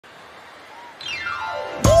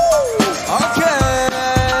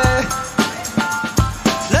Okay.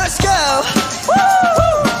 Let's go.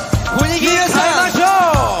 분위기에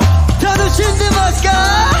살마셔. 다들 신나마스까?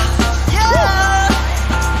 Yeah.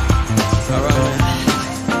 Alright.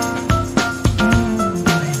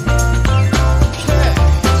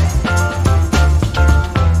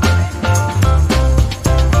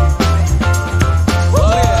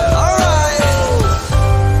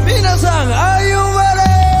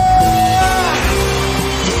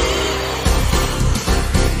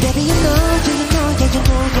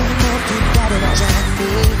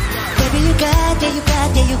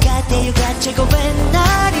 You got 최고의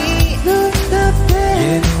날이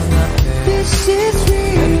눈앞에 This is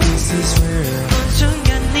real This is real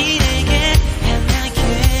온순간 니에게 향하게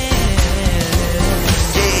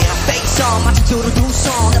Yeah, face on 마치 두루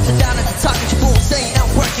손 앞에 다는 talking to bull saying I'm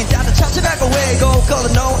working 다들 찾아가고 왜 go go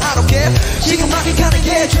no I don't care 지금 막히 가는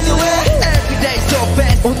게 중요해 Every day so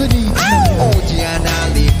bad 오늘이 오지 않아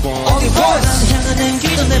리본 Only voice 향하는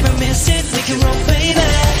길도 never miss it Make it roll baby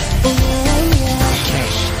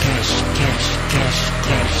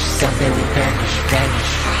Someday we vanish,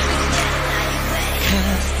 vanish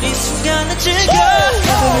이 순간을 즐겨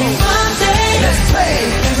Every Monday Let's play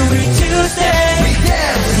Every Tuesday We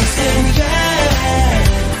dance We say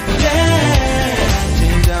yeah Yeah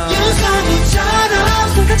유성우처럼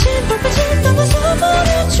불같이 불빛이 떠나서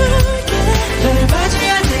보내줄게 너를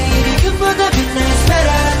맞이할 내일이 금보다 빛나 It's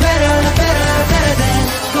better, better, better, better than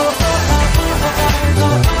Go oh oh oh oh oh oh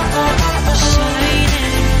oh oh shining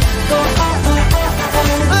Go oh oh oh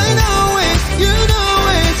oh I know it, you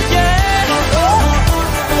know it, yeah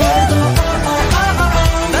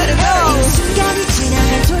Let it go 이 순간이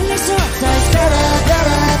지나면 돌릴 수 없어 It's better,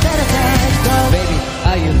 better, better than Go Baby,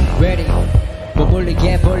 are you ready? 못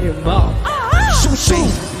몰리게 볼륨 up 슝슝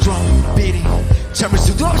drum beating 참을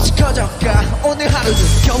수도 없이 커져가 오늘 하루도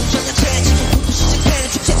겨우장의 채찍이 부부 시작해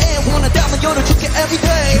축제에 원한다면 열어줄게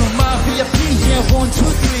everyday You're my VIP, yeah, 1, 2,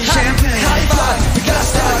 3 Champagne, high five, we gotta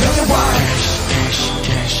start, you're the one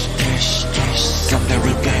Someday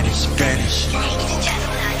we vanish, vanish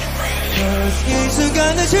이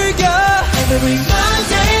순간을 즐겨 Every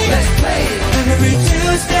Monday Let's play Every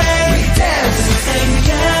Tuesday